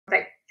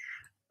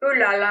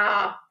la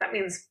la. That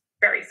means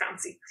very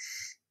fancy.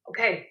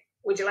 Okay,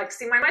 would you like to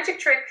see my magic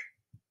trick?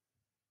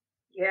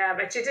 Yeah, I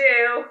bet you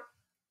do.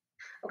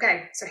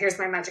 Okay, so here's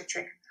my magic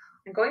trick.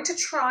 I'm going to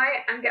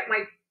try and get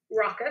my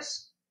rocket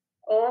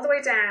all the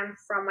way down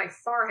from my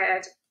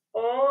forehead,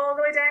 all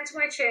the way down to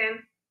my chin,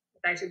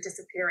 without it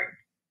disappearing.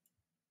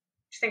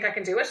 Do you think I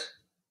can do it?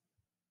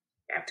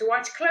 You have to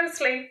watch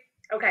closely.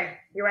 Okay,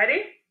 you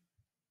ready?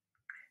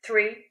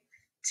 3,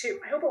 2,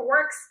 I hope it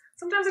works.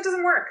 Sometimes it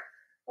doesn't work.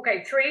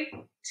 Okay, 3,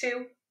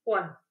 2,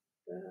 1.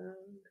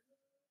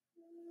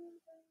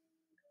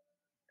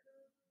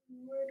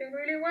 We're doing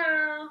really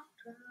well.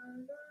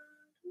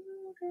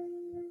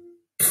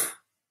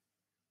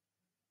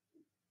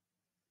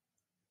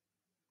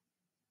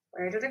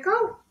 Where did it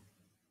go?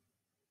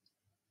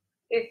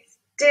 It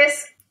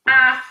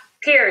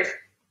disappeared.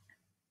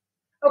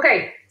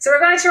 Okay, so we're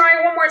going to try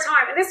it one more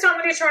time. And this time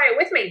we're going to try it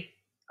with me.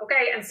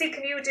 Okay, and see,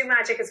 can you do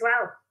magic as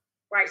well?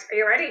 Right, are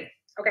you ready?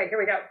 Okay, here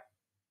we go.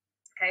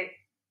 Okay,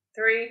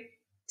 3,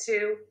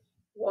 2,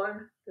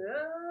 1.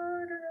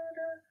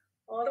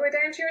 All the way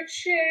down to your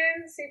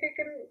chin. See if you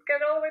can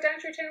get all the way down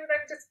to your chin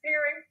without it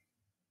disappearing.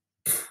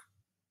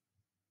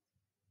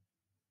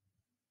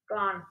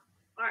 Gone.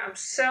 I am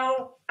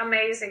so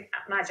amazing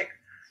at magic.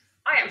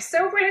 I am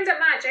so brilliant at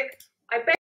magic. I bet